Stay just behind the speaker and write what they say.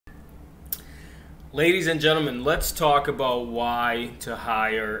Ladies and gentlemen, let's talk about why to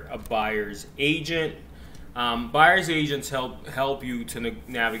hire a buyer's agent. Buyer's agents help you to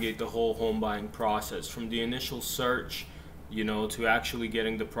navigate the whole home buying process, from the initial search, to actually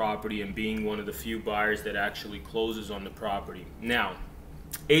getting the property and being one of the few buyers that actually closes on the property. Now,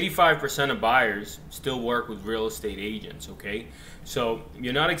 85% of buyers still work with real estate agents, okay? So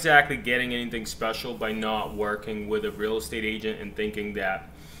you're not exactly getting anything special by not working with a real estate agent and thinking that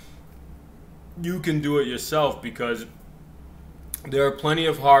you can do it yourself, because there are plenty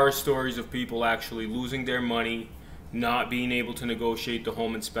of horror stories of people actually losing their money, not being able to negotiate the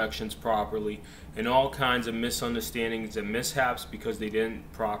home inspections properly, and all kinds of misunderstandings and mishaps because they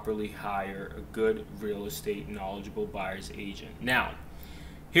didn't properly hire a good real estate knowledgeable buyer's agent. Now,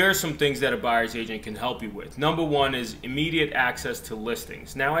 here are some things that a buyer's agent can help you with. Number one is immediate access to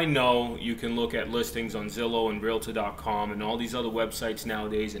listings. Now, I know you can look at listings on Zillow and Realtor.com and all these other websites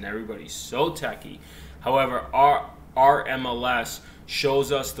nowadays, and everybody's so techy. However, our MLS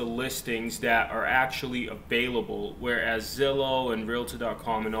shows us the listings that are actually available, whereas Zillow and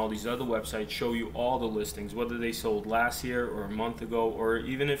Realtor.com and all these other websites show you all the listings, whether they sold last year or a month ago, or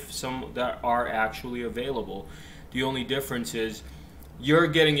even if some that are actually available. The only difference is you're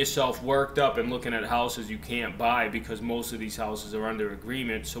getting yourself worked up and looking at houses you can't buy because most of these houses are under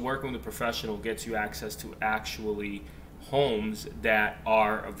agreement. So working with a professional gets you access to actually homes that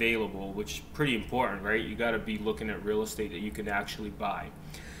are available, which is pretty important, right? You got to be looking at real estate that you can actually buy.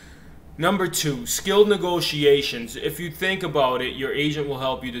 Number two, skilled negotiations. If you think about it, your agent will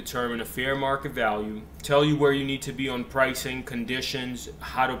help you determine a fair market value, tell you where you need to be on pricing, conditions,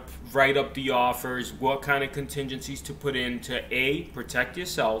 how to write up the offers, what kind of contingencies to put in to A, protect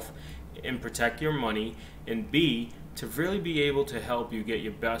yourself and protect your money, and B, to really be able to help you get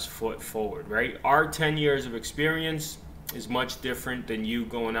your best foot forward, right? Our 10 years of experience is much different than you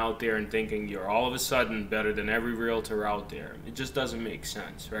going out there and thinking you're all of a sudden better than every realtor out there. It just doesn't make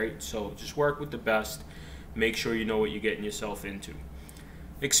sense, right? So just work with the best. Make sure you know what you're getting yourself into.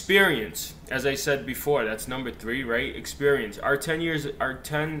 Experience, as I said before, that's number three, right? Experience. Our 10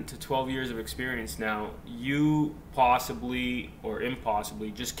 to 12 years of experience now, you possibly or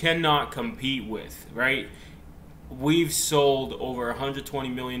impossibly just cannot compete with, right? We've sold over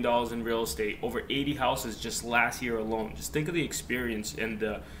 $120 million in real estate, over 80 houses just last year alone. Just think of the experience and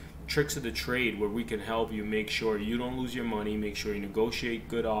the tricks of the trade where we can help you make sure you don't lose your money, make sure you negotiate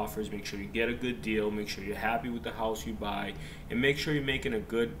good offers, make sure you get a good deal, make sure you're happy with the house you buy, and make sure you're making a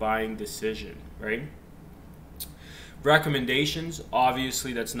good buying decision, right? Recommendations,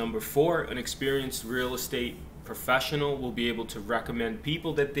 obviously that's number four. An experienced real estate professional will be able to recommend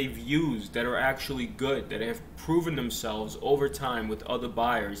people that they've used that are actually good, that have proven themselves over time with other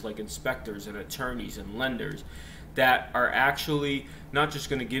buyers like inspectors and attorneys and lenders, that are actually not just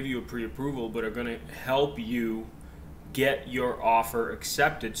going to give you a pre-approval, but are going to help you get your offer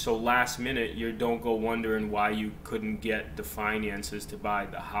accepted, so last minute you don't go wondering why you couldn't get the finances to buy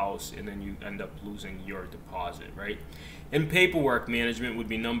the house and then you end up losing your deposit, right? And paperwork management would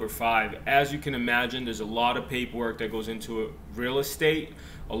be number five. As you can imagine, there's a lot of paperwork that goes into real estate,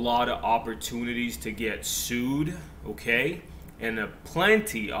 a lot of opportunities to get sued, okay? And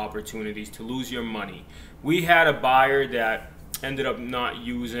plenty opportunities to lose your money. We had a buyer that ended up not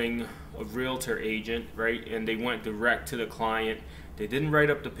using a realtor agent, right? And they went direct to the client. They didn't write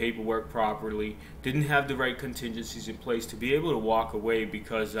up the paperwork properly, didn't have the right contingencies in place to be able to walk away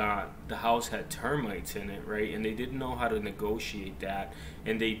because the house had termites in it, right? And they didn't know how to negotiate that,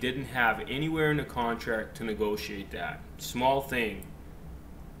 and they didn't have anywhere in the contract to negotiate that. Small thing,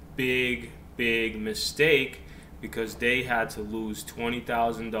 big mistake, because they had to lose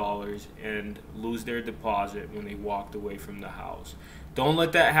 $20,000 and lose their deposit when they walked away from the house. Don't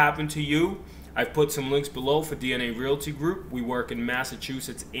let that happen to you. I've put some links below for DNA Realty Group. We work in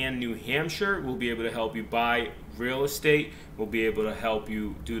Massachusetts and New Hampshire. We'll be able to help you buy real estate. We'll be able to help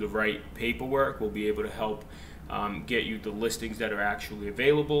you do the right paperwork. We'll be able to help get you the listings that are actually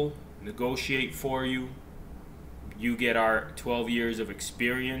available, negotiate for you. You get our 12 years of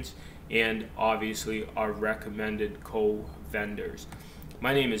experience and obviously our recommended co-vendors.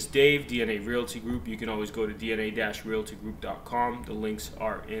 My name is Dave, DNA Realty Group. You can always go to dna-realtygroup.com. The links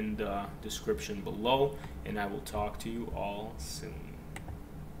are in the description below, and I will talk to you all soon.